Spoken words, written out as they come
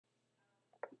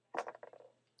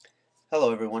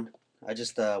Hello everyone. I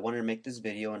just wanted to make this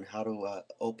video on how to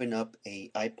open up a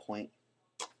Ipoint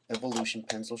Evolution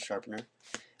pencil sharpener.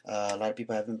 A lot of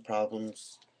people have been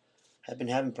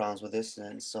having problems with this,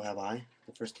 and so have I.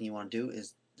 The first thing you want to do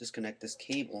is disconnect this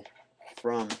cable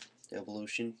from the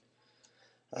Evolution.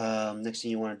 Next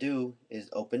thing you want to do is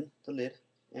open the lid,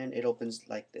 and it opens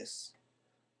like this.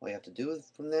 All you have to do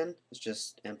from then is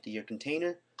just empty your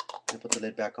container and put the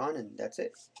lid back on, and that's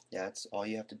it. That's all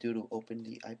you have to do to open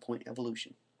the Ipoint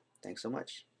Evolution. Thanks so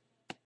much.